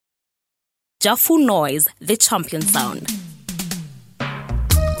Jafu Noise, the champion sound.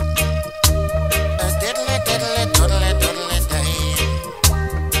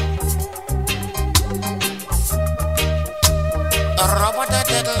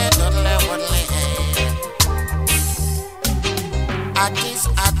 At this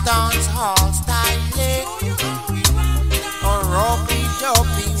a dance hall style, a rubby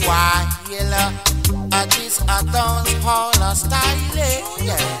dubby while. At this a dance hall style,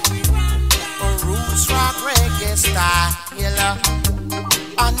 yeah. A roots rock reggae style.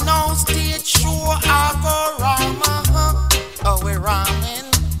 A no stage show I go ram, oh we ramming.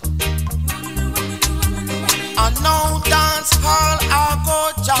 A no dance hall I go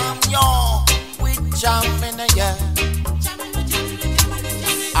jam yo, we jamming yeah.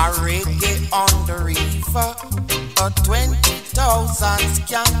 A reggae on the river, a 20,000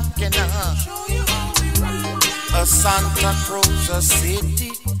 skanking, a Santa Cruz, a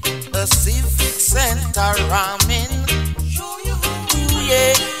city, a civic center ramming.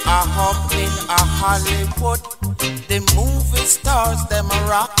 Yeah, a hop in a Hollywood, the movie stars them a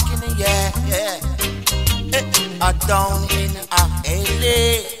rocking, yeah, yeah. A down in a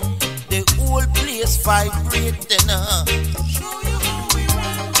LA, the whole place vibrating.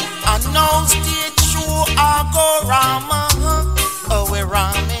 I know stage show I go rama, oh we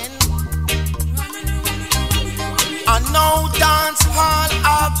ramming. I know dance hall I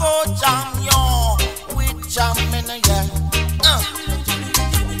go jam yo, we jamming yeah.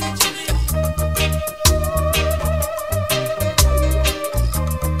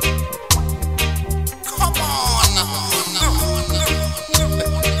 Come on.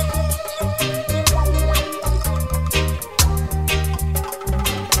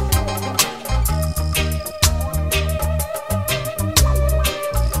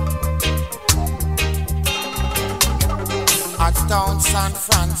 Down San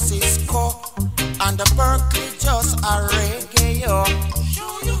Francisco and the Berkeley just a reggae yo.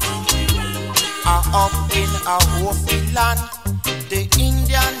 Up in a Hopi land, the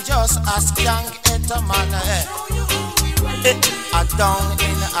Indian just a skank man. Down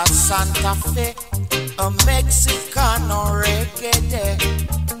in a Santa Fe, a Mexican reggae day.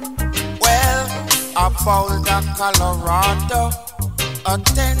 Well, a Boulder, Colorado, a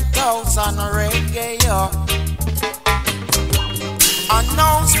 10,000 reggae yo. I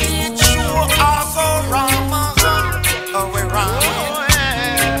know stage show I go rama, oh we ramming.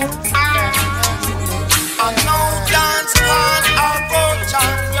 I know dance hall I go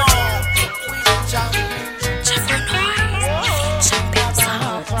jam yo, we jamming. Champion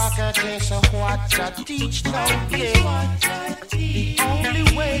sound. Practice of what I teach now, yeah. The only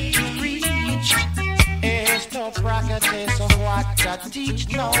way to reach is to practice of what I teach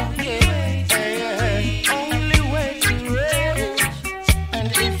now, yeah. Only way to reach.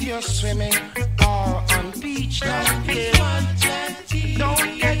 If you're swimming or on beach now,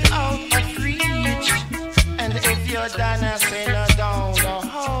 don't get out of reach. And if you're dancing down the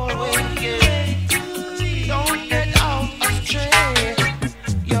hallway, don't get out of train.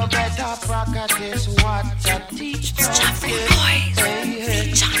 You better practice what I teach now.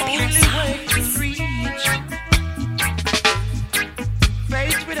 Only way to reach.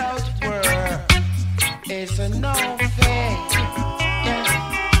 Faith without work is a no faith.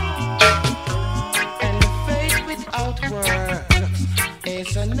 Work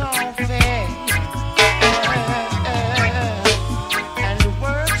is a no faith, and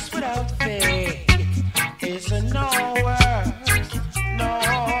works without faith is a no work. No,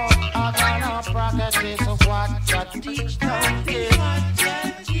 I gonna practice of what I teach now. The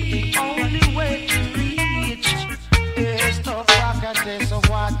only way to reach is to practice of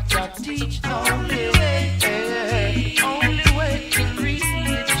what I teach now. Only way to reach.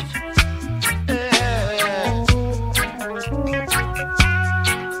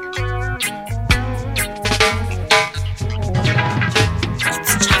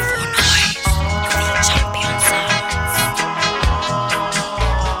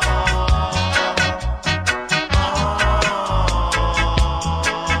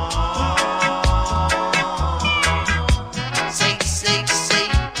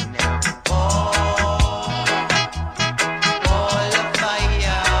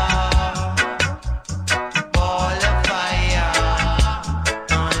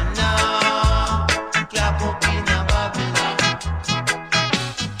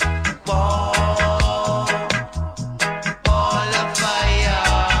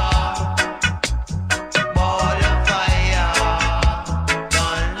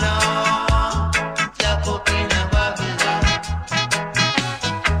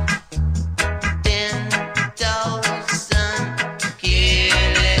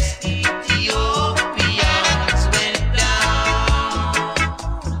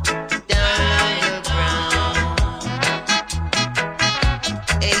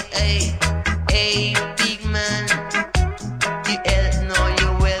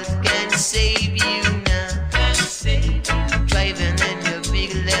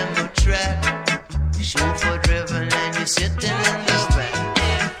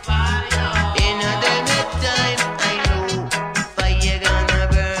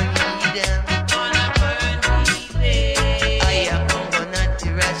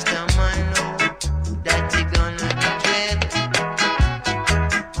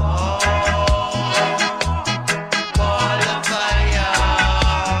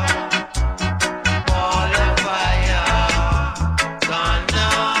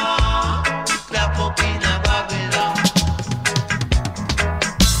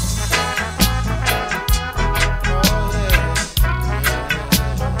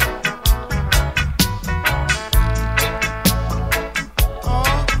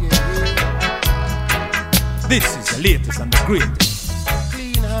 This is the latest and the greatest.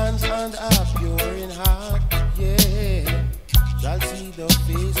 Clean hands and a pure in heart, yeah. Shall see the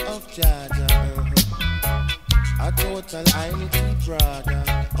face of Jaja. A total unity, brother.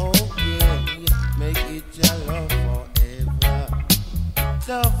 Oh yeah, make it your love forever.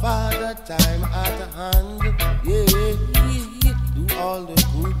 The Father time at hand, yeah. Do all the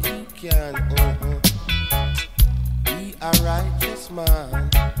good you can. Be a righteous man.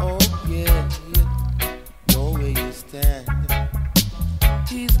 Oh yeah. Know where you stand.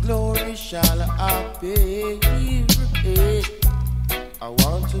 His glory shall appear. I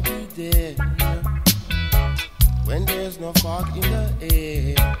want to be there when there's no fog in the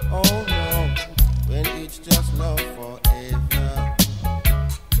air. Oh no, when it's just love forever.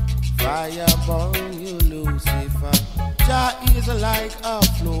 Fire burn you, Lucifer. Jah is like a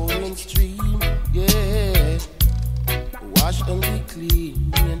flowing stream, yeah. Wash and be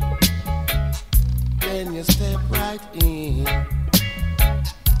clean. Then you step right in.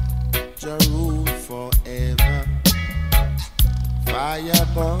 Jah rule forever. Fire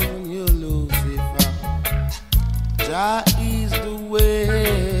burn you, Lucifer. Jah is the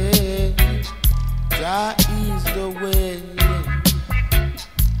way. Jah is the way.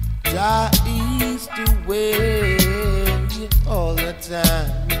 Jah is the way. All the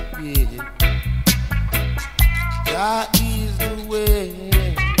time, yeah. Jah is the way.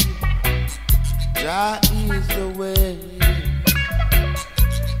 Jah is the way.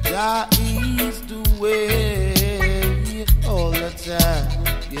 Jah is the way. All the time,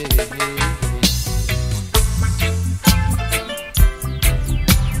 yeah.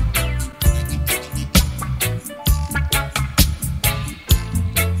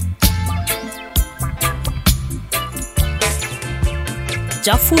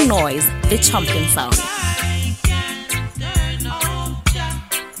 Jafu Noise, the champion sound.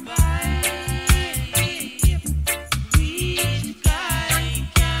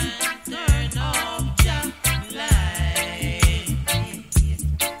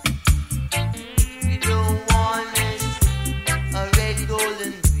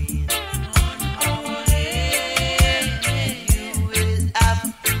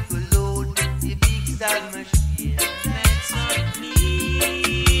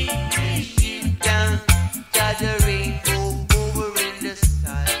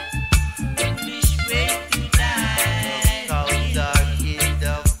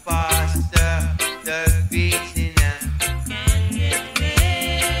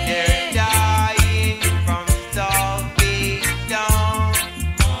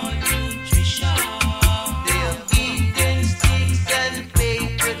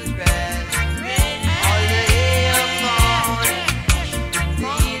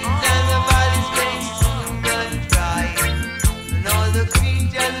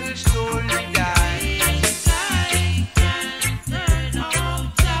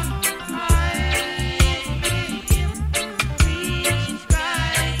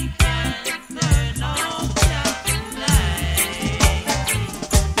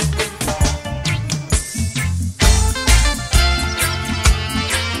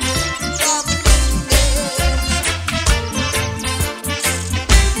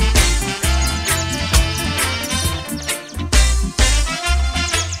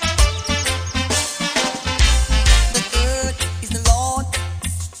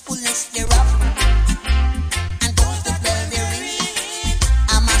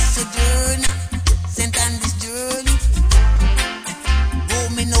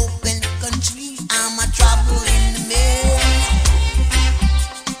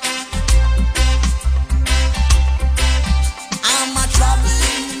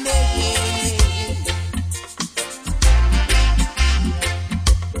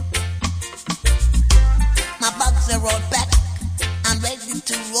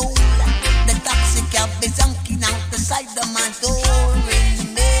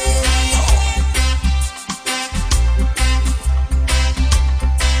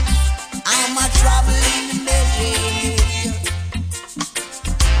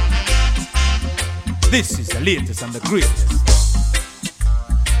 This is the latest and the greatest.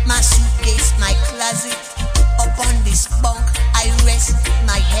 My suitcase, my closet, upon this bunk I rest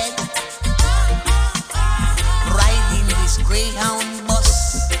my head. Riding this Greyhound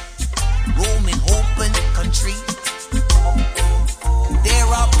bus, roaming open country. There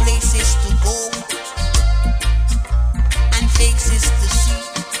are places to go and faces to see.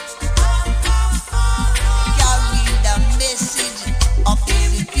 Carry the message of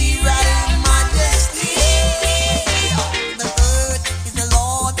His imperial majesty. The earth is the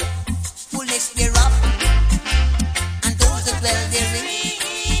Lord, fullness thereof,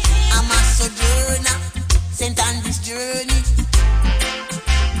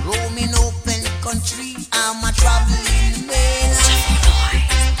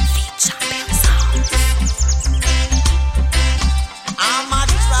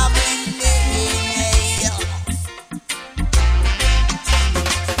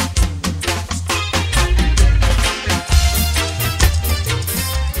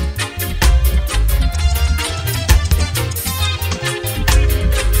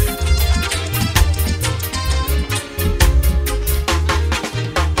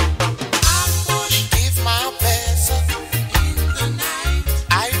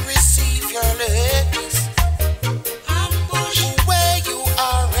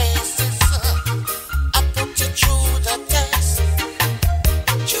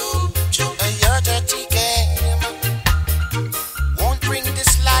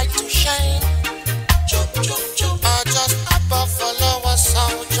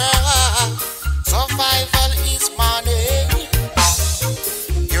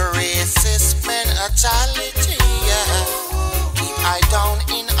 lie down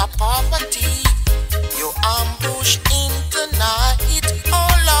in a poverty. You ambush in the night,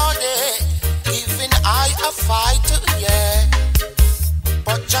 oh Lordy, giving I a fight, yeah.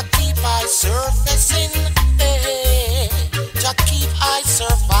 But just keep I surfacing, eh. Just keep I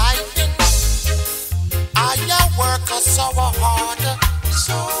surviving. I work so hard,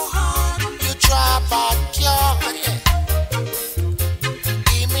 so hard. You try backyard, yeah.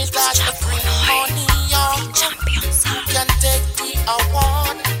 Give me that free money, you can take the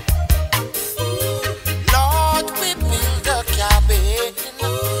award. Lord, we build a cabin,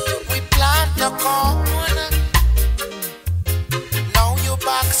 we plant the corn. Now you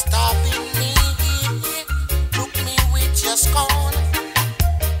backstabbing me, look me with your scorn.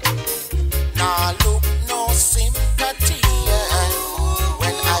 Now look no sympathy, yeah.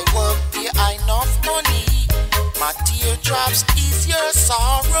 When I work there I enough money. My teardrops is your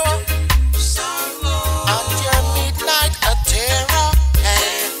sorrow, and your midnight a terror,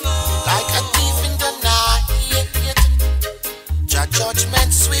 yeah. Like a thief in the night, your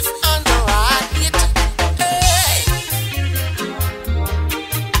judgment swift and right, hey.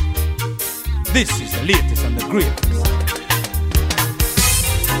 This is the latest and the greatest.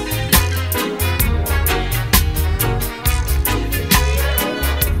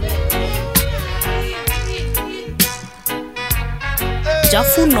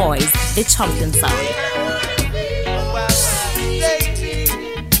 Jafu Noise, the champion sound.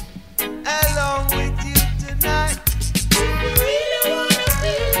 Along with you tonight.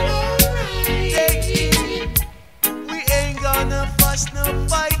 We ain't gonna fuss no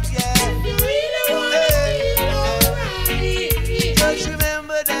fight, yeah. Just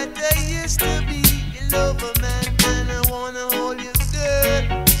remember that there used to be a lover man, and I wanna hold you good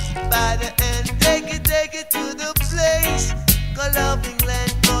by the hand. Take it to the place called loving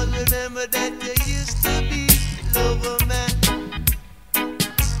land. Cause remember that there used to be a lover man.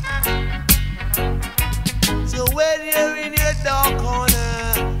 So when you're in your dark corner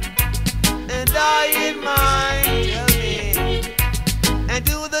and I in mine, tell me, and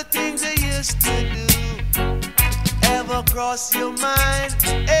do the things they used to do ever cross your mind?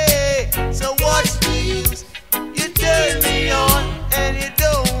 Hey, so what's the use? You turn me on and you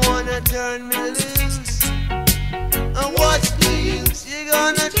don't wanna turn me loose. And what's the use? You're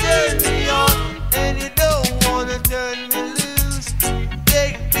gonna turn me on and you don't wanna turn me loose.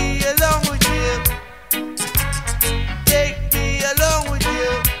 Take me along with you. Take me along with you.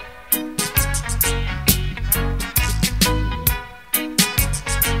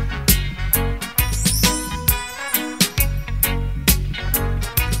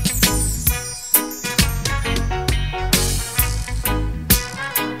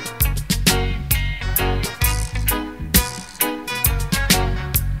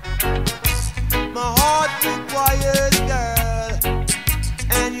 My heart requires, girl,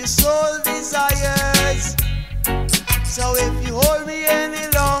 and your soul desires. So if you hold me any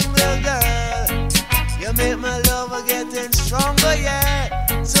longer, girl, you make my love getting stronger,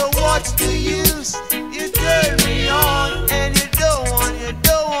 yeah. So what's the use? You turn me on and you don't wanna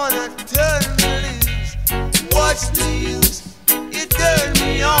turn me loose. What's the use? You turn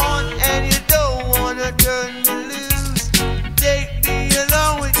me on and you don't wanna turn me loose. Take me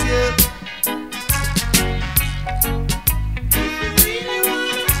along with you.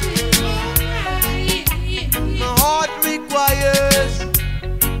 My heart requires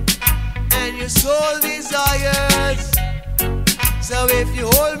and your soul desires. So if you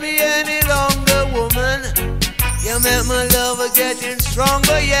hold me any longer, woman, you make my love getting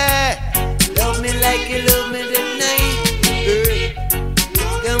stronger, yeah. Love me like you love me tonight, yeah.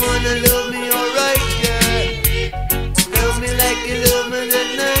 Come on and love me alright, yeah. Love me like you love me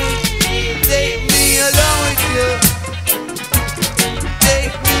tonight. Take me along with you.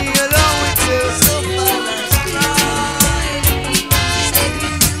 Take me along with you. So far as right,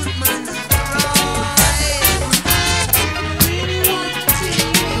 every youth man right.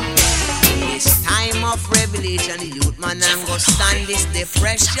 It's time of revelation, the youth man and go stand this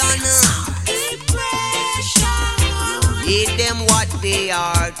depression. Give them what they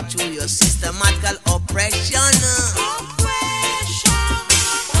are to your systematical oppression.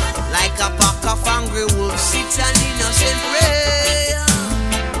 Like a pack of angry wolves sits an innocent prey.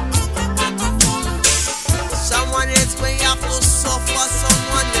 Someone else may have to suffer,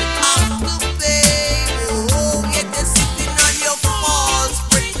 someone will have to pay. Oh, yet they're sitting on your false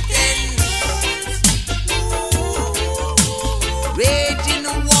pretense. Raging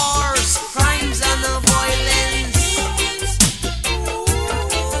wars, crimes and violence.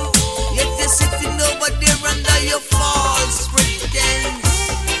 Yet they're sitting over there under your false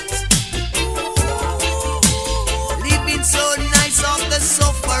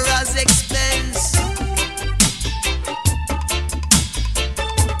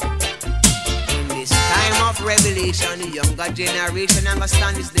younger generation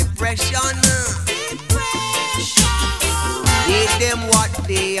understand this depression. Give them what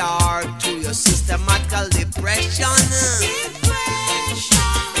they are to your systematical depression.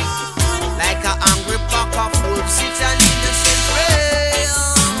 Like a hungry pack of wolves, it's an innocent prey.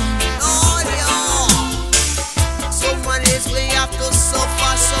 Oh, yeah. Someone else will have to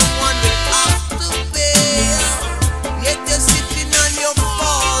suffer, someone will have to pay. Yet you're sitting on your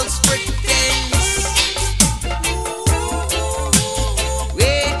false pretense,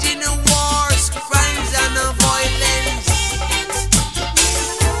 waging a wars, crimes and a violence.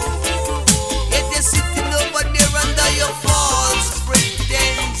 Yet you're sitting over there under your false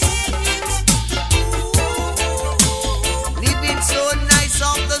pretense, living so nice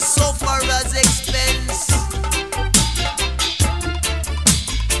off the sufferer's expense.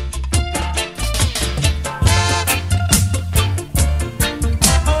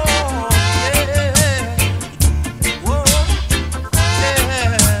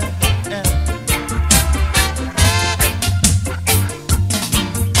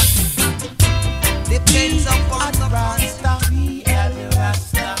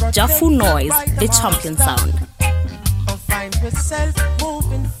 Jaffu Noise, the champion sound. I find myself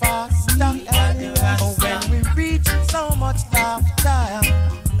moving faster. Oh, when we reach so much laughter.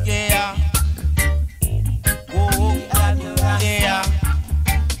 Yeah. Whoa. Yeah.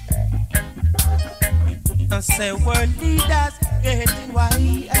 I say world leaders getting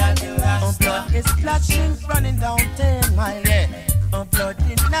wide. Blood is splashing, running down 10 miles. Yeah.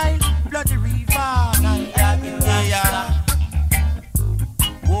 Bloody Nile, bloody river. Yeah.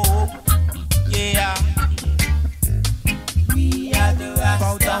 Whoa, yeah. We are the Rasta.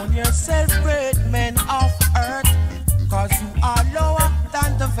 Bow down yourself, great men of earth, cause you are lower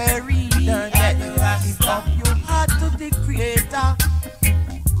than the very dirt. Give up your heart to the Creator,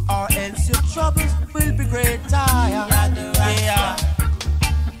 or else your troubles will be greater. Yeah.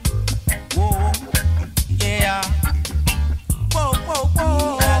 Whoa, yeah. Whoa. We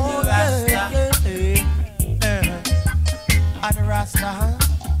are the Rasta. Are the Rasta, huh?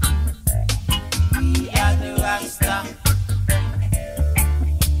 We are the Rasta.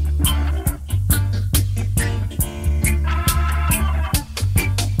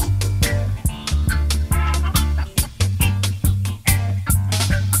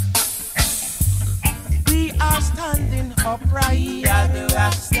 We are standing upright. We are the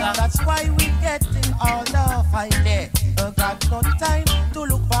Rasta. That's why we getting all the fight there. Got no time to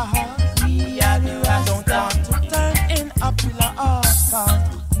look for her. We are the Rasta. Don't want to turn in a pillar of salt.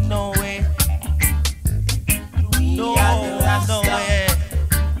 No way. No way.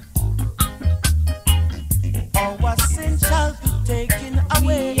 Our sin shall be taken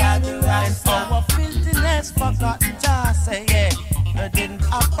away, and our filthiness forgotten. Just say yeah. Didn't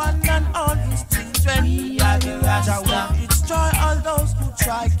abandon all his children. Jah will destroy all those who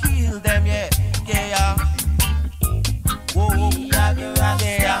try kill them. Yeah. Whoa.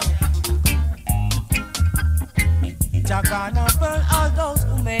 Yeah. Jah gonna burn all those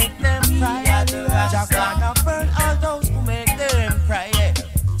who make them cry. Jah gonna burn all those who make them cry.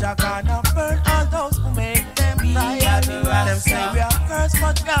 Jah gonna burn all those who make them cry. Them say we are cursed,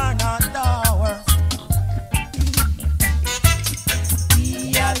 but God not ours.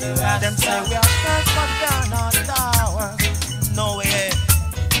 Them say we are cursed, but God not ours. No way.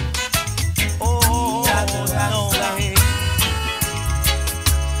 Oh, no way.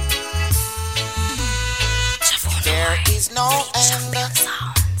 There is no end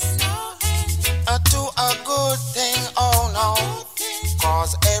to a good thing, oh no.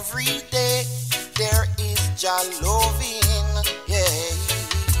 Cause every day there is Jah loving, yeah.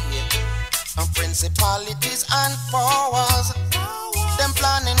 And principalities and powers, them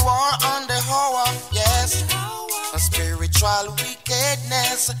planning war on the hour, yes. A spiritual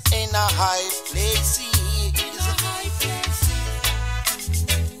wickedness in a high places.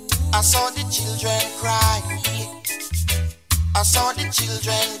 I saw the children cry, I saw the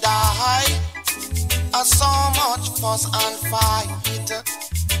children die, I saw much fuss and fight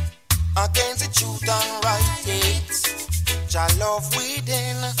against the truth and right. Jah love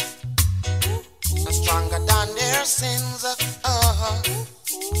within, stronger than their sins.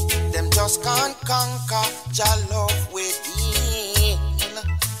 Them just can't conquer Jah love within.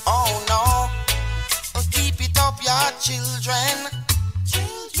 Oh no, keep it up, your children.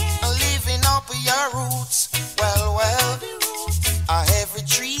 Living up your roots, well, every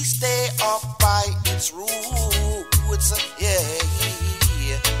tree stay up by its roots, yeah.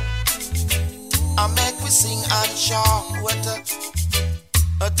 I make we sing and shout,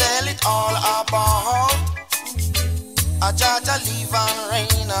 tell it all about a Jah live and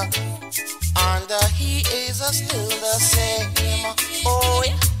reign, and he is still the same. Oh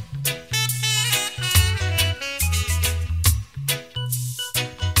yeah.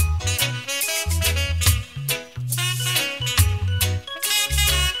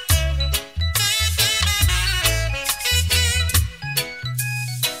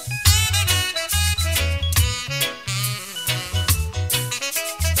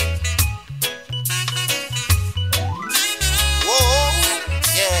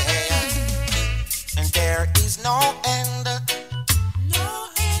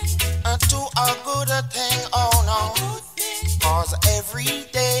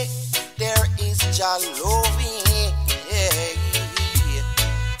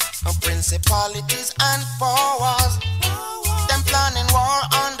 Principalities and powers, them planning war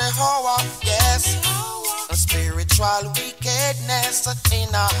on the hour, yes. Spiritual wickedness in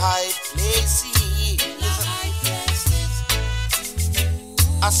a high places.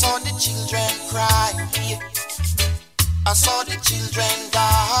 I saw the children cry, I saw the children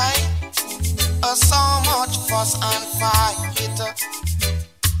die. So much fuss and fight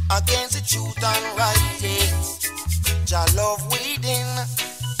against the truth and right. Jah love within,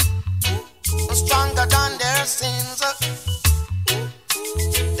 stronger than their sins.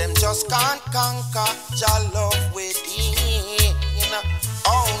 Them just can't conquer Jah love within.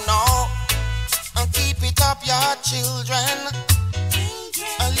 Oh no, and keep it up, your children,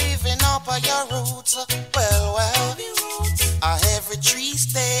 living up of your roots. Well, every tree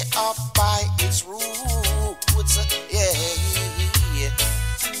stay up by its roots. Yeah.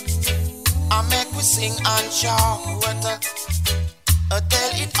 I make we sing and shout,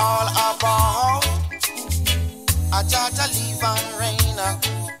 tell it all about a Jah live and reign,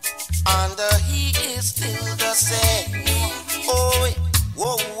 and he is still the same. Oh,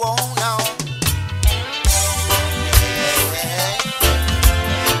 whoa, now.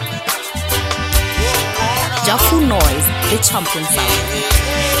 Jaffu Noise, the champion sound.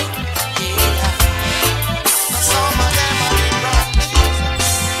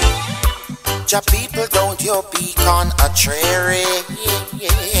 Jah people, don't you be contrary.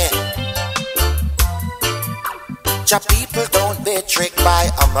 Jah people, don't be tricked by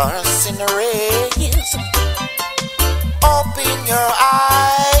a mercenary. Open your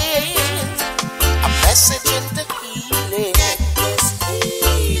eyes, a message in the healing.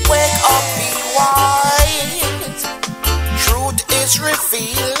 Wake up, be wise. Truth is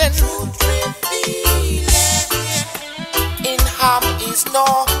revealing. In harm is no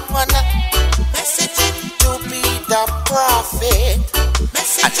one. To be the prophet,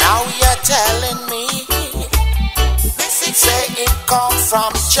 and now you're telling me, say it come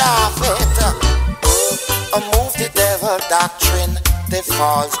from Japhet. Move the devil doctrine, the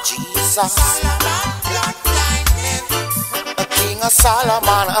false Jesus. A king of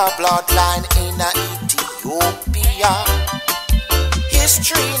Solomon, a bloodline in Ethiopia.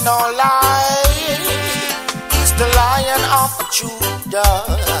 History no lie, he's the Lion of Judah.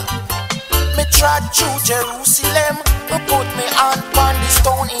 Me trod through Jerusalem, put me on the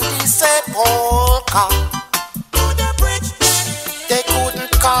stone in the sepulchre. They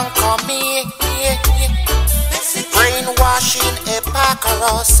couldn't conquer me. Brainwashing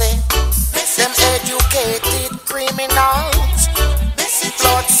hypocrisy. Them educated criminals,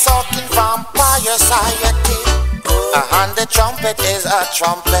 blood-sucking vampire society. And the trumpet is a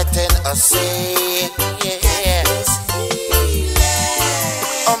trumpeting a say.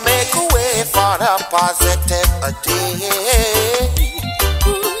 Make a way for a positive day.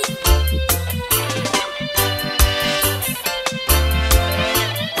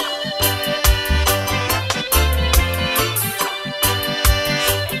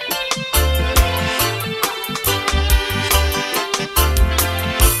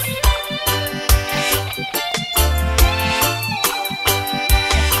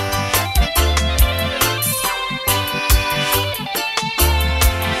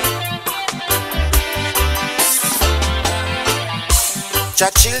 Jah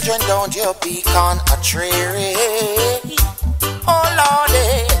children, don't you be contrary. Oh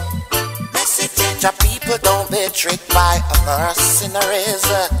Lordy, Jah people, don't be tricked by mercenaries.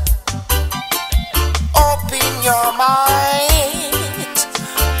 Open your mind,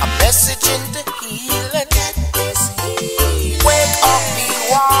 a message in the healing. Wake up, be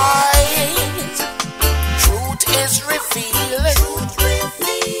wise. Truth is revealing.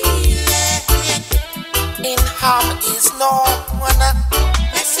 In harm is no one.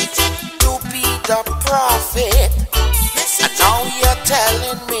 To be the prophet, and now you're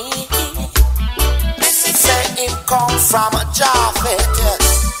telling me, say him come from Japhet,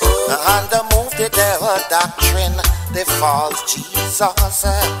 and move the devil doctrine, the false Jesus.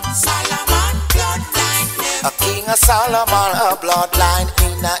 Solomon bloodline. A King of Solomon, a bloodline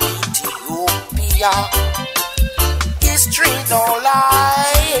in Ethiopia. History no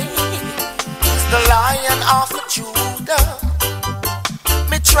lie, he's the Lion of Judah.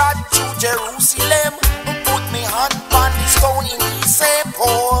 Me trod to Jerusalem, put me hand on the stone in the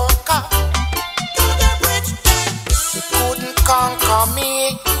sepulchre. Couldn't conquer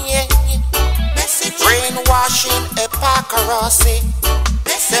me. Brainwashing hypocrisy.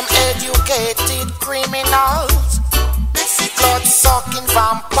 Them educated criminals, blood-sucking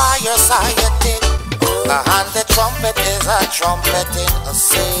vampire society. And the trumpet is a trumpeting a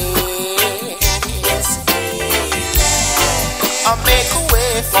say. I make a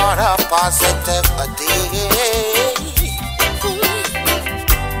way for a positive day.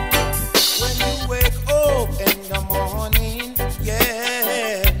 When you wake up in the morning,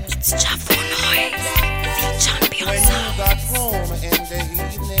 yeah, It's Jaffo Noise, the champion when you sound. got home in the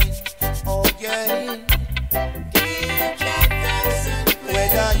evening, oh yeah.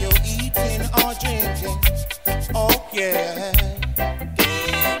 Whether you're eating or drinking, oh yeah.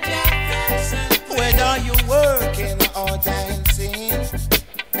 Whether you're working or dancing,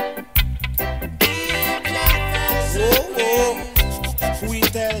 oh, oh. We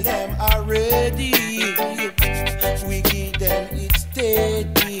tell them already, we give them it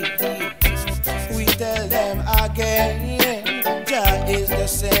steady. We tell them again, Jah is the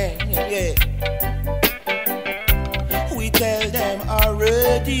same, yeah. We tell them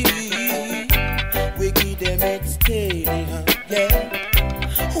already, we give them it steady, yeah.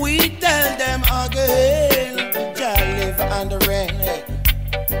 We tell them again, Jah live under rain.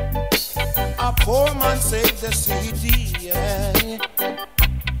 A poor man saved the city, yeah.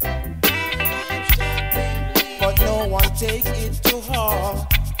 But no one take it to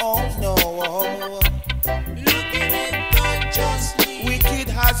heart, oh no. Looking at unjustly, wicked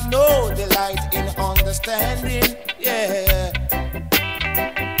has no delight in understanding, yeah.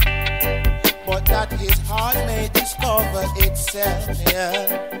 But that his heart may discover itself,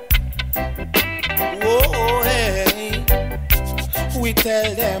 yeah. Whoa, hey. We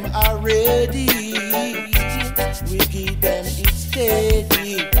tell them already, we give them it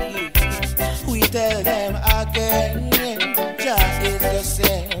steady. We tell them again, Jah is the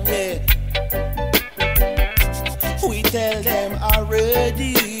same, yeah. We tell them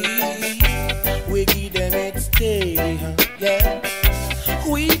already, we give them it steady, yeah.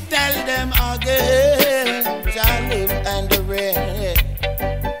 We tell them again, Jah live and reign, yeah.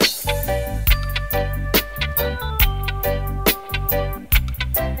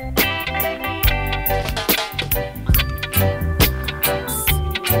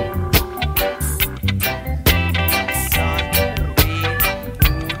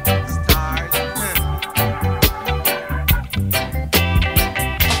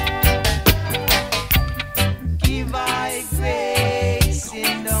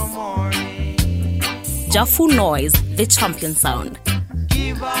 Jaffo Noise, the champion sound.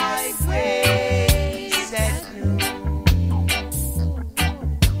 Give I grace at noon.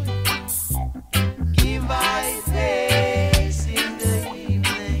 Give I grace in the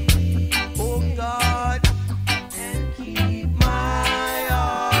evening. Oh God, and keep my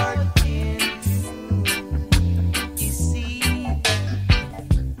heart in you. You see,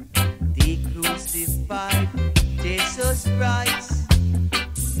 they crucified Jesus Christ.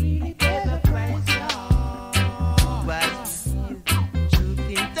 Truth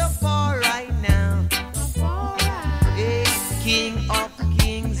in the far right.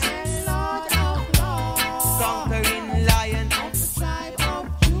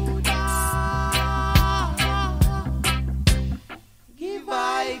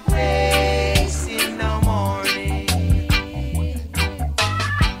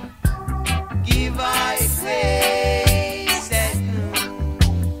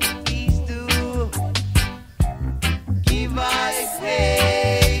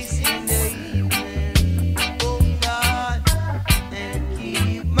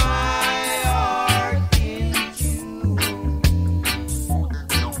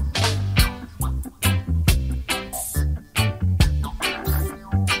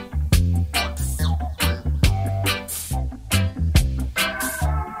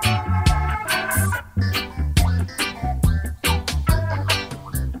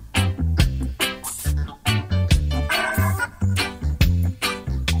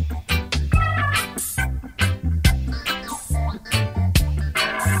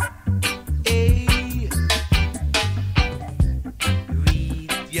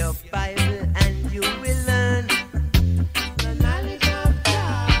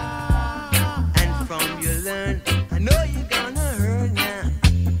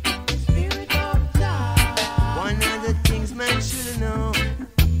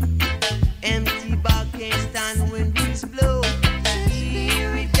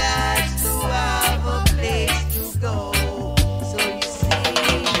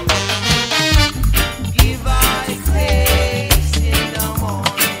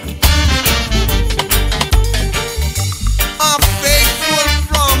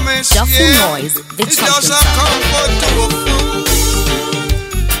 Shuffle Noise, the it's champion just a sound. comfort to a fool.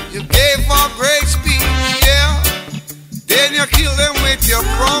 You gave a great speech, yeah. Then you kill them with your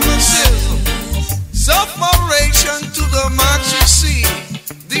promises. Separation to the max you see,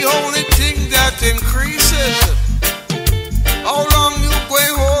 the only thing that increases. How long you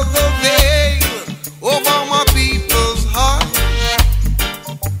going hold the veil over my people's heart?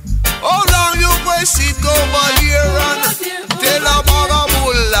 How long you going sit over here and tell about a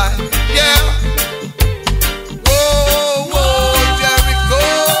bull lie? Yeah. Whoa, whoa, Jericho,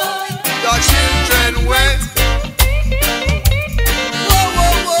 your children went. Whoa,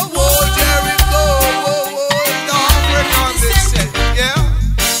 whoa, whoa, whoa, Jericho, whoa, whoa, the African they said, yeah.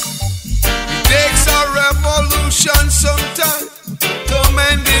 It takes a revolution sometime to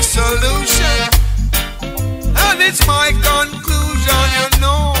mend the solution. And it's my conclusion, you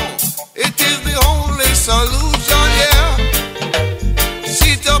know, it is the only solution, yeah.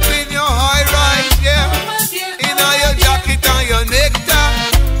 Sit up in your high rise, yeah, in your jacket and your necktie.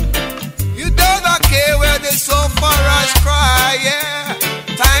 You don't care where the sufferers cry, yeah.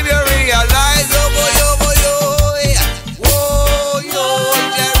 Time you realize, oh boy, yeah. Whoa, yo,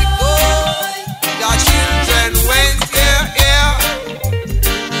 Jericho, your children went, yeah, yeah.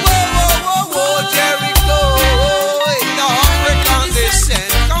 Whoa, Jericho, the African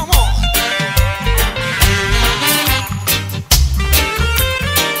descent, come on.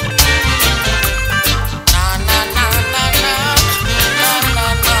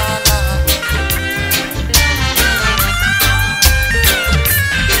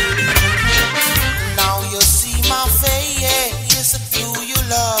 Now you see my face, do you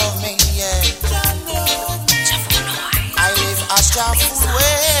love me, yeah? I live a shuffle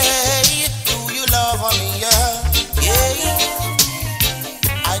way, do you love me, yeah? Yeah.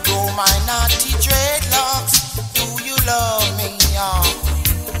 I grow my naughty dreadlocks, do you love me, yeah?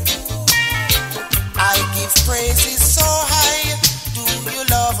 I give praises so high, do you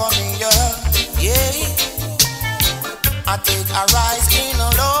love me, yeah? Yeah. I take a rise in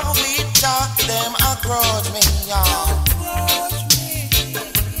love with Jah, them a grudge me, yeah.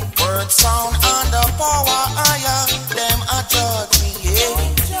 Word sound and the power higher, them a judge me, yeah.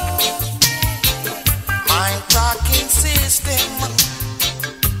 Mind cracking system,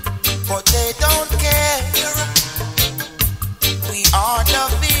 but they don't care. We are the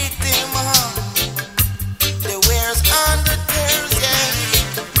victim, the wears and the tears, yeah.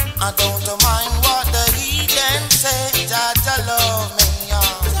 I don't mind what the heathen say, Jah love me,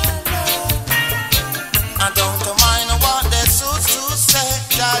 yeah. I don't mind what the suits say,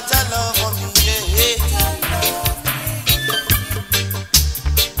 Jah love me, yeah.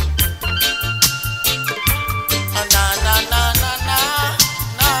 Na na na na na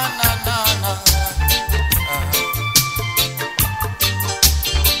na na na.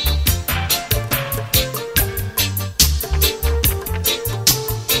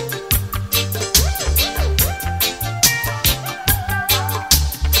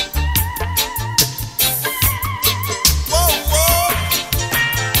 Whoa, whoa.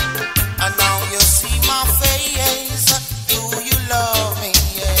 And now you see my face. Do you love me?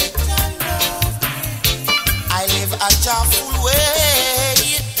 Yeah. I live a joyful way.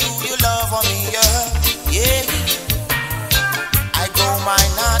 Do you love me? Yeah. Yeah. I go my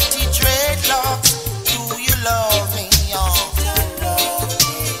naughty dreadlocks. Do you love me? Yeah.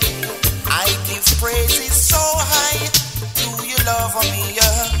 I give praises so high. Do you love me?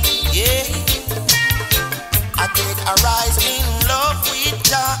 Yeah. Yeah. I take a rise in love with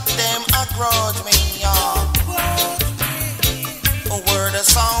Jah, them a grudge me, yeah. Word the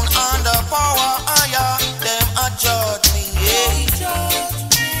sound and the power higher, them a judge me, yeah.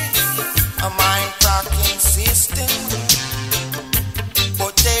 A mind cracking system,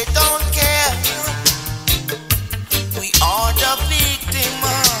 but they don't care. We are the victim,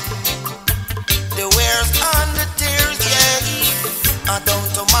 the wears and the tears, yeah. I don't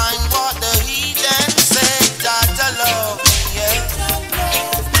mind what the heathen say, Jah love me, yeah.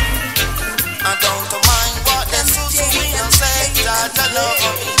 I don't mind what the Susan say, Jah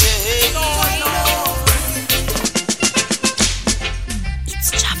love me, yeah. It's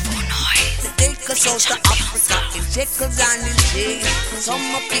Shuffle Noise. Take us out to Africa in shekels and in chains. Some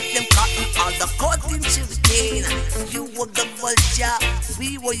a pick them cotton, other cut in sugarcane. You were the vulture,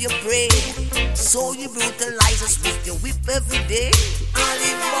 we were your prey. So you brutalize us with your whip every day.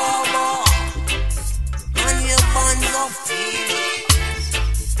 Alibaba and your bands of tears.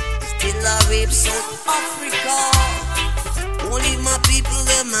 Still a rape South Africa. Only my people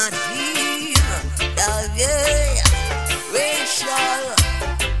them a deal. Yeah. Racial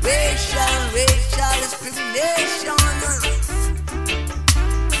discrimination.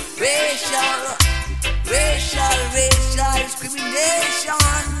 Racial discrimination,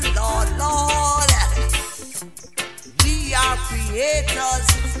 Lord. We are creators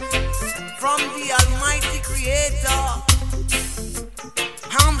from the Almighty Creator.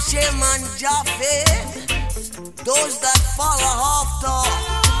 Ham, Shem, and Japheth, those that follow after.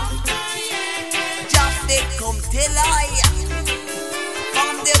 Japheth come tell I,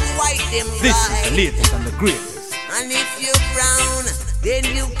 from them white, them This right. is the latest and the greatest. And if you're brown, then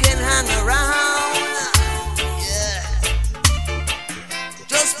you can hang around. Yeah.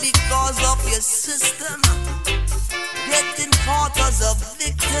 Just because of your system, getting caught as a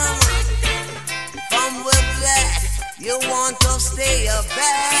victim. From we're black, you want to stay a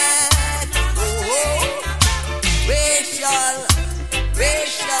bad. Oh, racial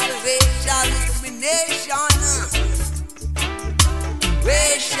discrimination.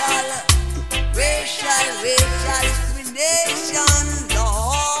 Racial discrimination,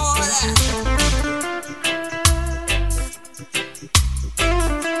 Lord.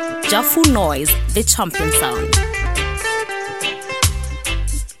 Jafu Noise, the champion sound.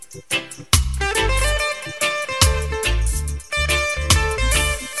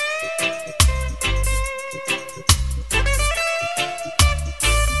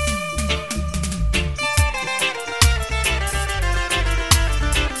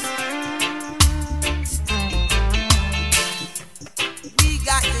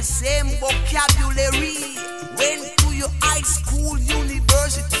 Same vocabulary went to your high school,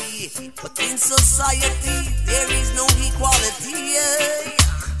 university, but in society there is no equality.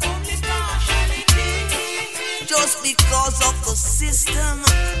 Just because of the system,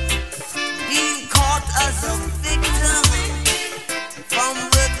 being caught as a victim. From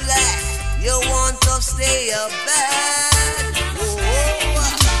the black, you want to stay a bad.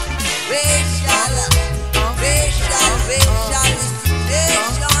 Racial discrimination.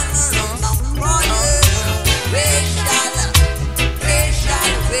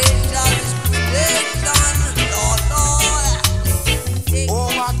 Oh,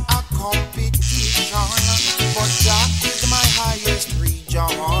 what a competition, but that is my highest region.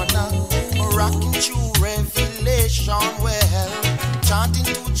 Rocking through revelation, well, chanting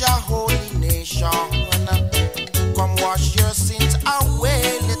to Jah holy nation. Come wash your sins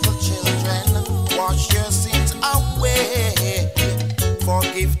away, little children. Wash your sins away.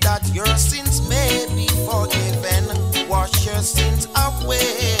 Forgive that your sins may be forgiven. Wash your sins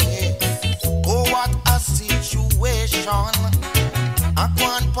away. Oh, what a situation. A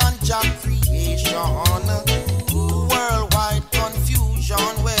one punch of creation. Worldwide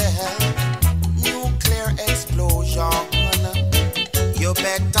confusion. Well, nuclear explosion. You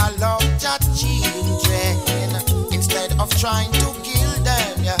better love your children instead of trying to kill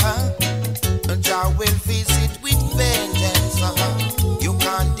them, yeah. Jah will visit with vengeance. You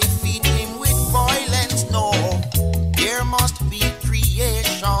can't defeat him with violence, no. There must be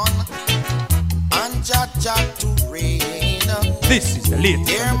creation and Jah to reign. This is the latest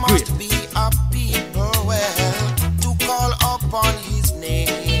There and the must greatest. be a people, well, to call upon his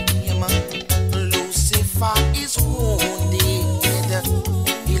name. Lucifer is wounded.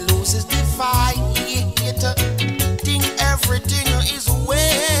 He loses the fight. Think everything is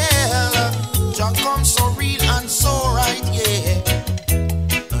well. Jah comes so real and so right, yeah.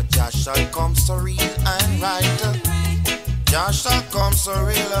 Jah shall come so real and right. Jah shall come so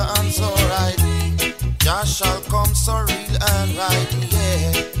real and so right. Jah shall come so real and right,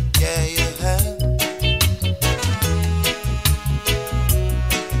 yeah, yeah, yeah.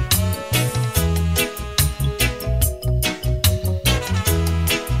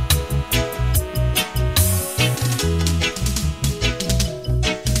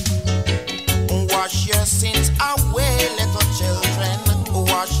 Wash your sins away, little children.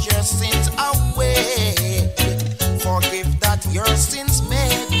 Wash your sins away. Forgive that your sins may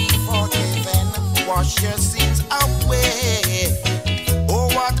be forgiven. Wash your sins away. Oh,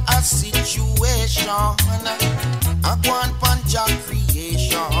 what a situation. A one punch of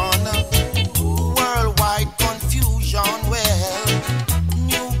creation. Worldwide confusion. Well,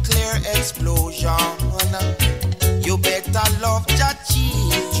 nuclear explosion. You better love your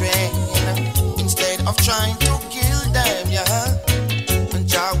children instead of trying to kill them, yeah.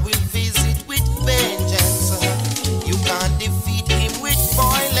 Jah will visit with vengeance. You can't defeat him with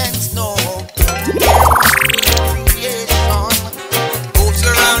violence, no. Creation moves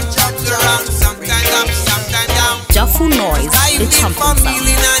around, sometimes up, sometimes down. Jafu Noise, the champion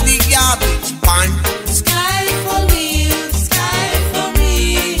sound. The garbage pan. Sky for me.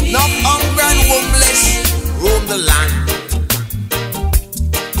 No hungry and homeless roam the land.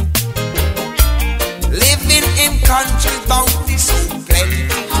 Living in countries bounty so plenty.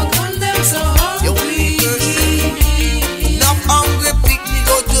 I wonder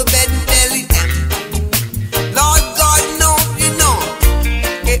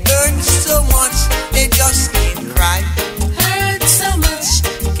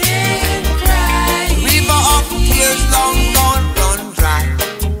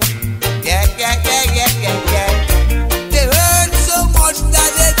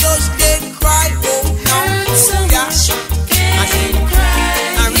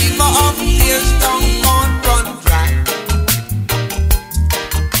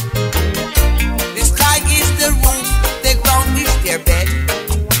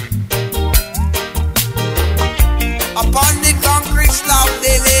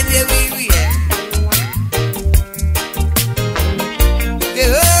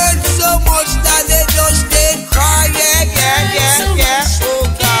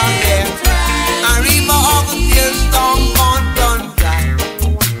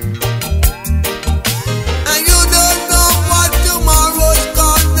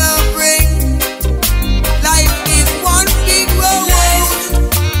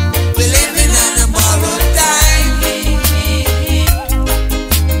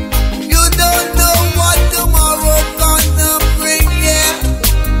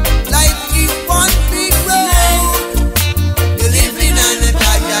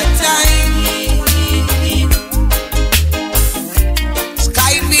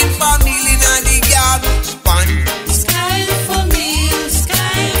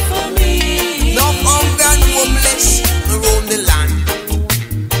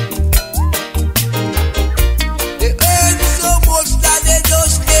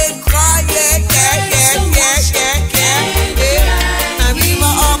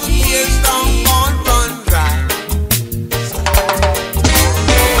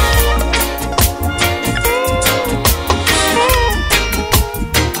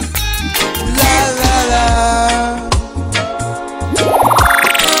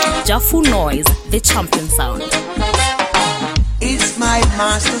Jafu Noise, the champion sound. It's my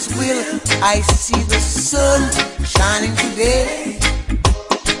master's will. I see the sun shining today.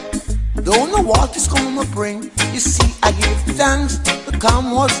 Don't know what it's gonna bring. You see, I give thanks to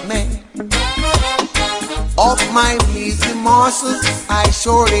come what's made. Of my measly morsels, I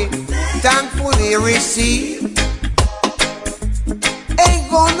surely thankfully receive.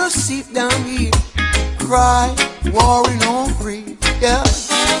 Ain't gonna sit down here, cry, worry, no grief. Yeah,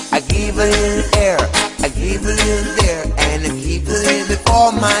 I give a little air, I give a little there, and I keep a little bit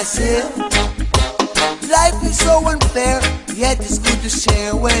for myself. Life is so unfair, yet it's good to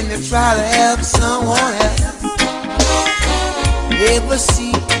share when you try to help someone else. Never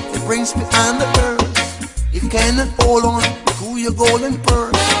see the brings behind the earth. You cannot hold on to your golden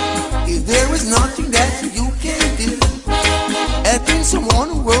purse. If there is nothing that you can do, helping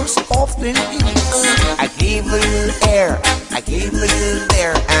someone worse off than you. I give a little air, I give a little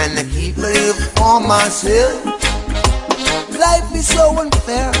there, and I keep a little for myself. Life is so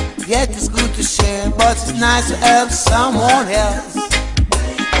unfair, yet it's good to share, but it's nice to help someone else.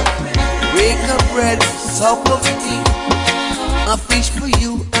 Break up bread, sup of tea, a fish for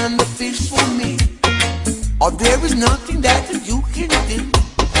you and a fish for me. Or there is nothing that you can do,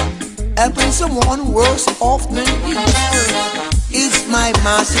 helping someone worse off than you. It's my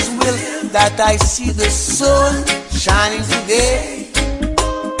master's will that I see the sun shining today.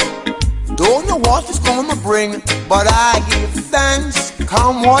 Don't know what it's gonna bring, but I give thanks,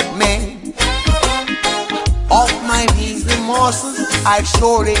 come what may. Of my measly morsels, I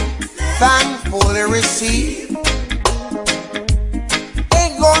surely thankfully receive.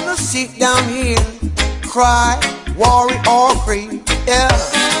 Ain't gonna sit down here, cry, worry, or grieve. Yeah,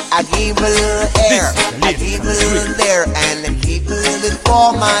 I give a little air, I give a little there, and I keep a little bit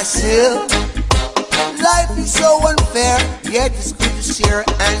for myself. Life is so unfair, yet it's good to share,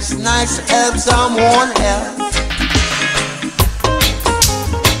 and it's nice to help someone else.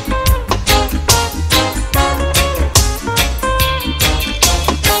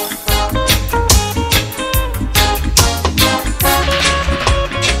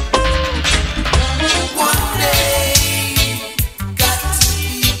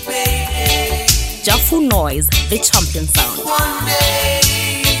 Jafu Noise, the champion sound. One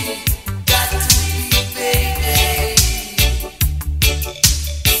day, got to be baby.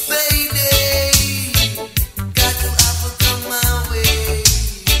 Baby, got to have a come my way.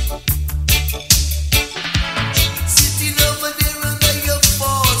 Sitting over there under your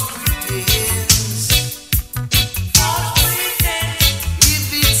false pretense.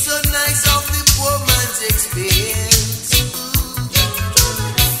 Living so nice off the poor man's expense.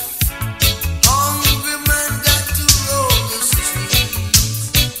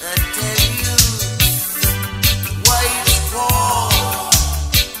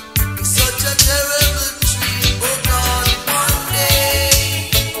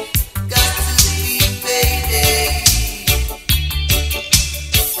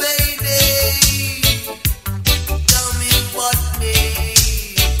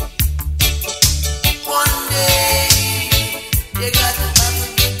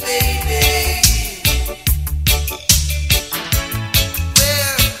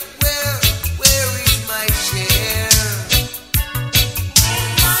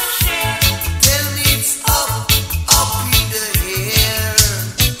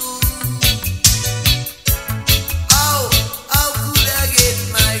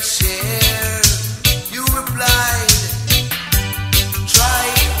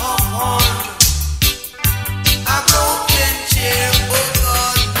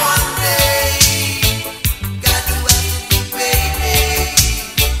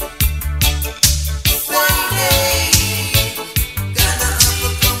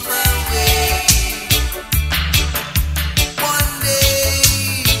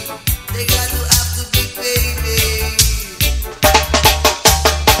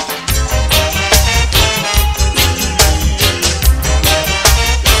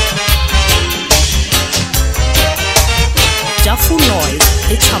 Jafu Noise,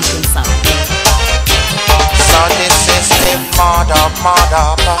 the champion sound. So this is the mud up,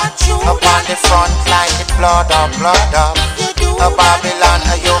 upon the front line, the blood up. A Babylon,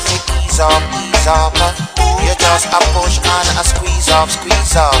 you fi ease up. You just a push and a squeeze up.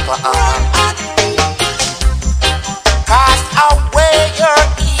 Cast away your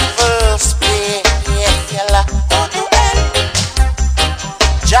evil spirit.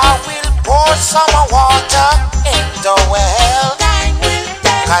 Jah will pour some water in the well.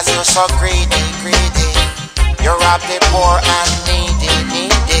 Cause you're so greedy. You rob the poor and needy.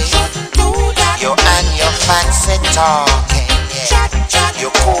 You and your fancy talking, yeah. You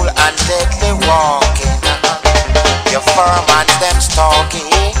cool and deadly walking. Your firm and them stalking,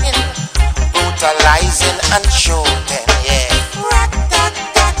 brutalizing and shooting, yeah.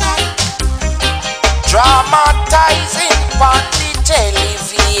 Dramatizing on the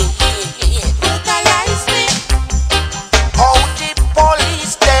television. How the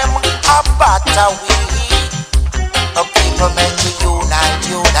police them a batter we. People meant to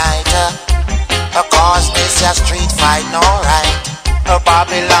unite. Cause this a street fight, no right.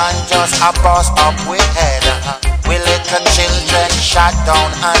 Babylon just a bust up with head. We little children shot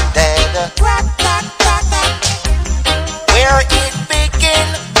down and dead. Where it begin,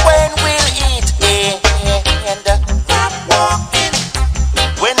 when will it end?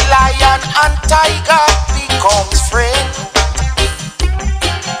 When lion and tiger becomes friend,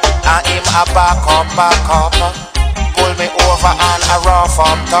 and him a back up, pull me over and a rough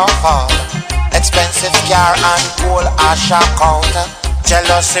up tough up. Expensive car and gold a shock out.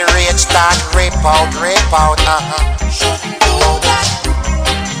 Jealousy rage start rape out. Shouldn't do that.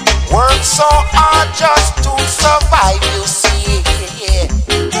 Work so hard just to survive, you see.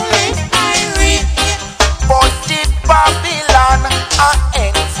 But did Babylon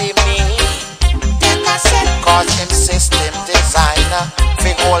envy me? Cause him system designer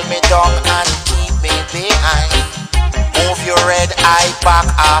fi hold me down and keep me behind. Move your red eye back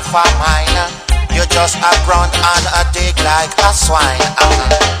off of mine. You just a grunt and a dig like a swine.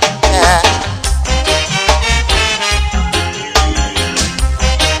 Yeah.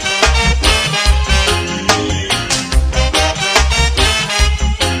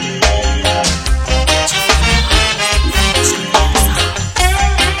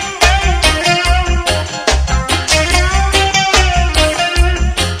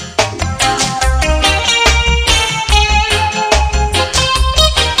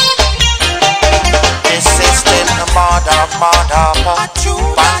 Mud up,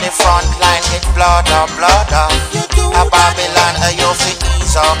 on the front line it blood up. A Babylon, you fi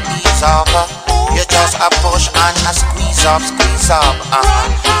ease up. You just a push and a squeeze up.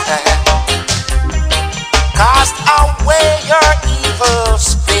 Cast away your evil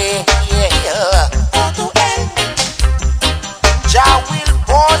spirit. Jah will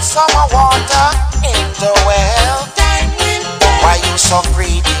pour some water in the well. Why you so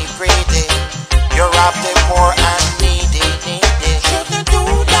greedy? You rob the poor and needy.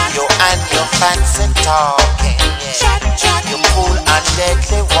 You and your fancy talking, yeah. You cool and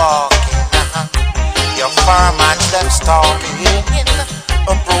deadly walking, Your firm and them stalking,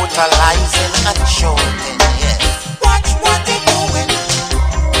 brutalizing and shooting, yeah. Watch what they doing.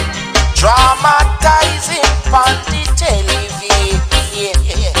 Dramatizing on the television,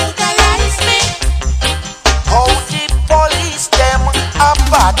 yeah. Brutalize me. How the police them a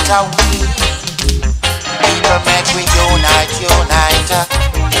batter we. People make we unite.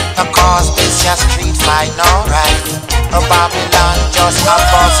 Cause this your street fight, no right. Babylon just a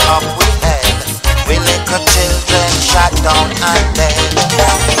buzz up with head. We little children shot down and dead.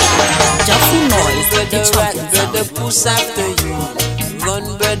 Just noise, the rat, champion brother, sound. push after you. Run,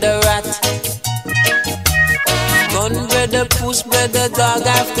 brother, rat. Run, brother, push, brother, dog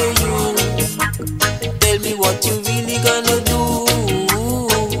after you. Tell me what you really gonna do.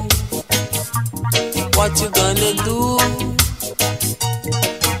 What you gonna do?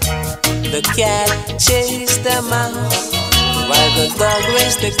 The cat chased the mouse, while the dog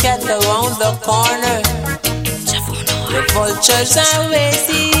raced the cat around the corner. The vultures are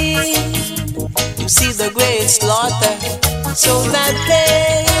waiting to see the great slaughter, so that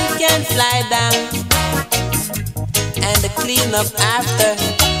they can fly down and clean up after.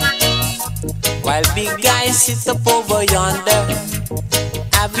 While big guys sit up over yonder,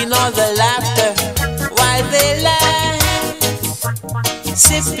 having all the laughter, while they laugh,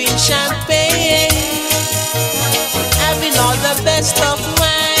 sipping champagne, having all the best of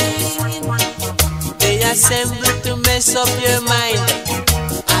wine. They assemble to mess up your mind.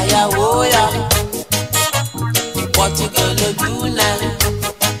 Ayawoya, what you gonna do now?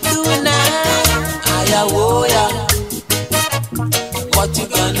 Do now, Ayawoya, what you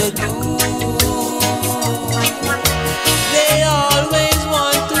gonna do? They always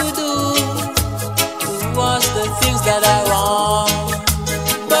want to do us the things that are wrong,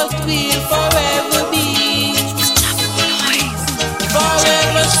 but we'll forever be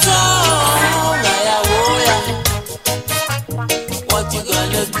forever strong. Ayawoya, what you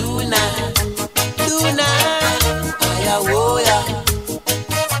gonna do now? Do now, Ayawoya,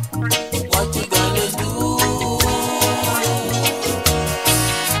 what you gonna do?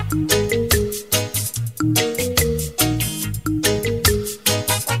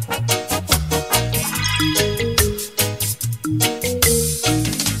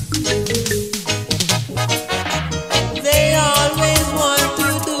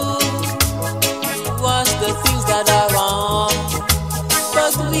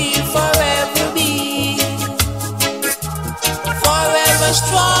 we'll forever be, forever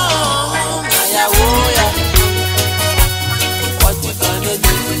strong. Aya, oh, yeah. What you gonna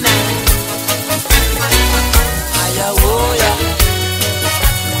do now? Aya, oh, yeah.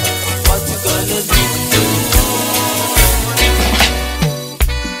 What you gonna do?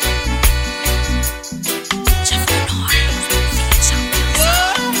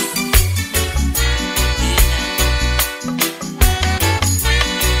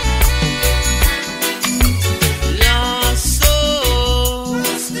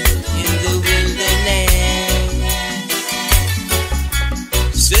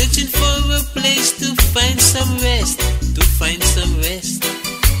 Find some rest, to find some rest.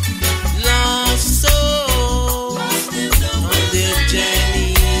 Lost souls on their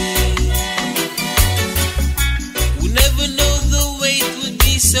journey, who never know the weight would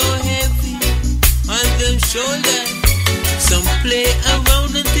be so heavy on them shoulders. Some play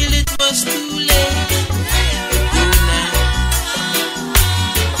around until it was too late.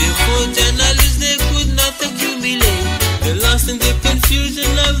 Therefore, journalists they could not accumulate. They're lost in the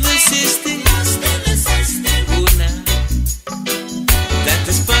confusion of the system.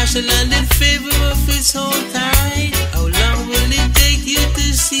 Partial and in favor of its whole tide. How long will it take you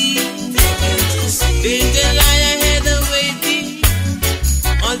to see? Danger lie ahead and waiting.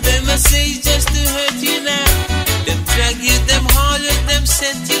 All them must say is just to hurt you now. Them drag you, them haul you, them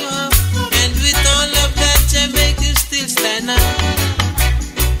set you up. And with all of that, they make you still stand up.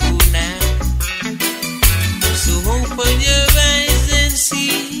 Oh, now. So open your eyes and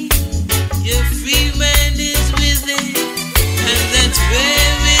see. Your free mind is within. And that's where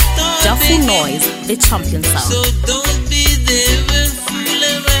Jaffu Noise, the champion sound. So don't be there and fool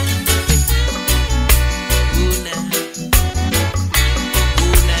around.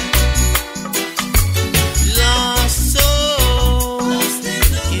 Lost souls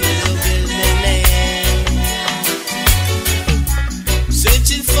in the wilderness,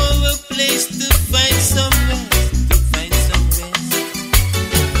 searching for a place to find some rest, to find some rest.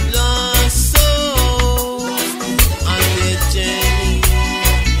 Lost souls on their journey,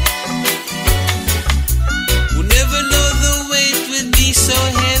 so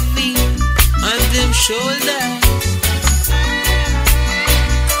heavy on them shoulders.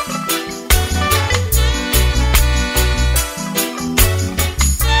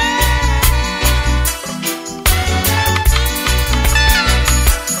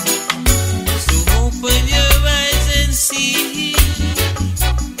 So open your eyes and see,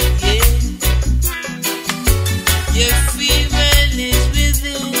 yeah, your free man is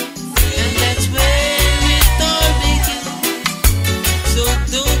within, and that's where it all begins. So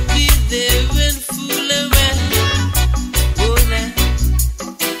don't be there and fool around. Oh, now.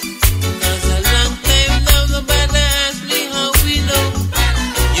 'Cause a long time now nobody asked me how we know.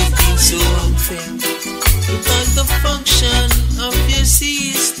 You've been so unfair. Because the function of your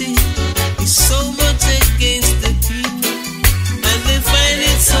system is so much against the people. And they find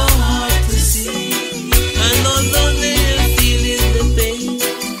it so hard to see. And although they are feeling the pain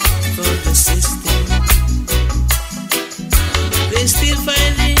from the system, they still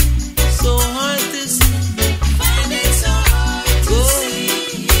find it so hard to see. Find it so hard to see.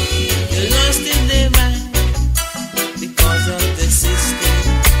 They're lost in their mind because of the system.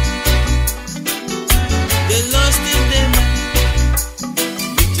 They're lost in their mind,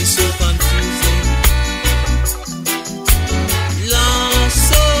 which is so confusing. Lost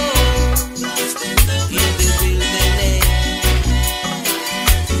souls in the wilderness,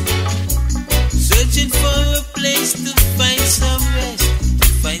 searching for a place to find some rest, to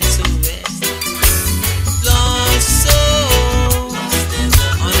find some rest. Lost souls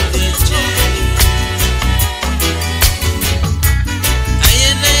on their journey. I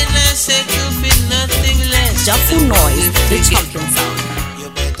not settle for nothing less. Jaffu Noise, the champion sound. You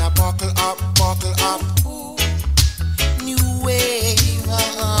better buckle up, buckle up. New wave.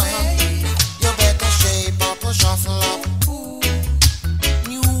 You better shape up or shuffle up.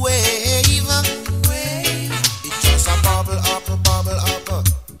 New wave. It's just a bubble up, a bubble up.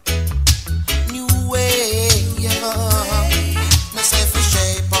 New wave. Myself a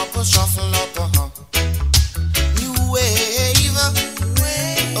shape up or shuffle up. New wave.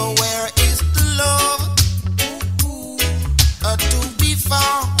 Oh, where is the love?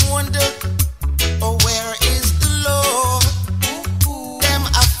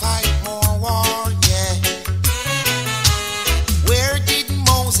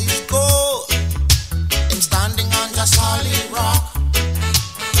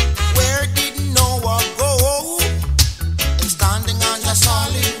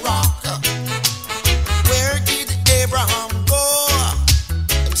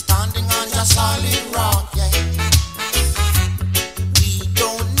 a solid rock, yeah. We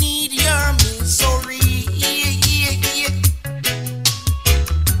don't need your misery.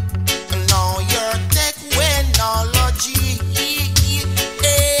 No, your technology.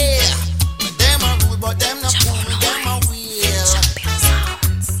 Yeah. Them a rule, but them not cool, them a wheel.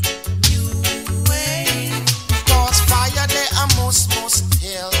 New wave. Cause fire they a must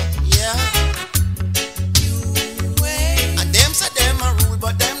tell, yeah. New wave. And them say them a rule,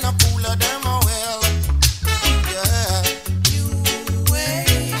 but them not cooler, them a well, yeah. New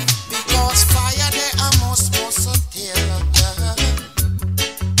wave. Because fire they a must tell, yeah.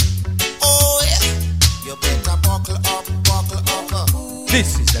 Oh yeah. You better buckle up. This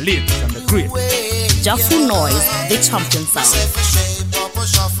is the latest and the greatest. Jafu Noise, the champion sound. Shape up,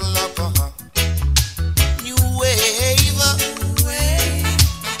 shuffle up, New wave.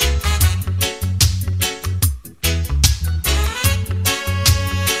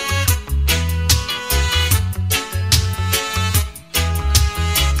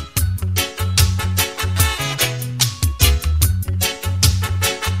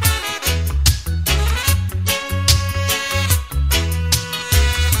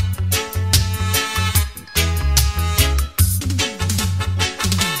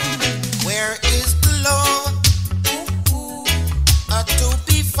 Where is the love to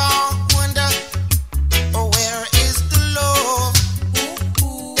be found? Oh, where is the love?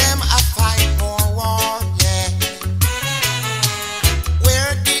 Them a fight more war, yeah.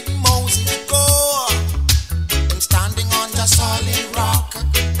 Where did Moses go? Him standing on the solid rock.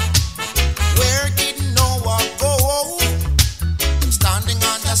 Where did Noah go? Him standing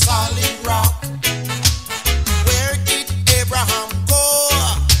on the solid rock. Where did Abraham go?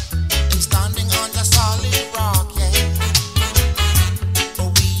 Standing on the solid rock, yeah. But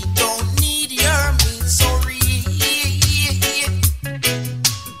we don't need your misery.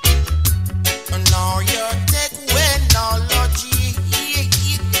 Nor your technology.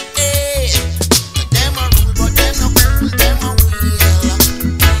 Yeah. Them a rule, but them no cool, them a wheel.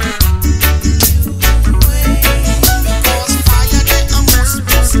 Because fire they a must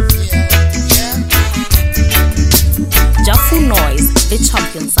yeah. Jafu Noise, the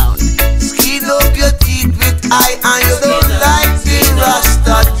champion sound. Skin up your teeth with eye and you don't like the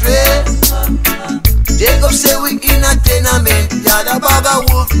Rasta dread. Jacob say we in a tenement, yeah, the bag of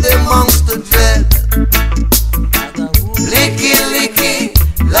wolf the monster dread. Licky,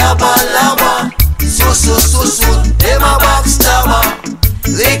 laba, so, them a backstabber.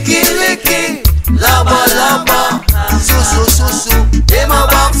 Licky, laba, so, them a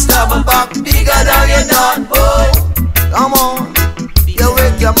backstabber. Back bigger than your dad, boy. Come on. You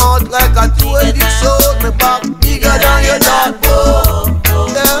wake your mouth like a two-headed sword. Me back bigger than your dad, boy.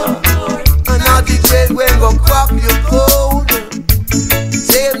 Yeah. And now the trade when go crack your code.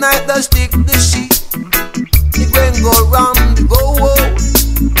 Same night the stick the sheet. It when go ram the go out.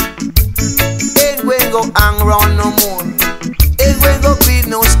 It when go hang round no more. It when go be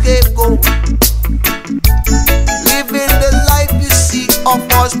no scapegoat. Living the life you see of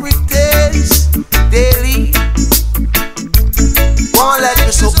us pretense daily. One like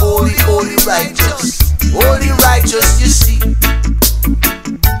you so holy, righteous, you see.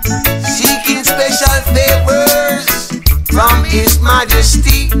 Seeking special favors from His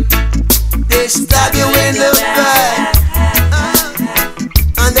Majesty. They stab you in the back,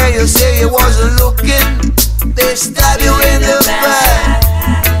 and then you say you wasn't looking. They stab you in the back,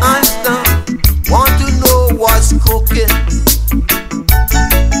 and want to know what's cooking.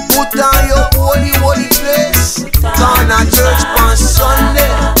 Put on your holy dress. Turn a church on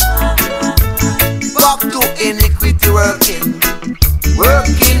Sunday. Back to iniquity working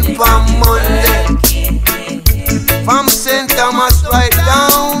from Monday. From St. Thomas right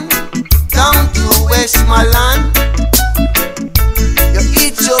down to Westmoreland.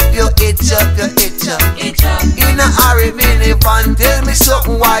 You itch up. In a hurry minivan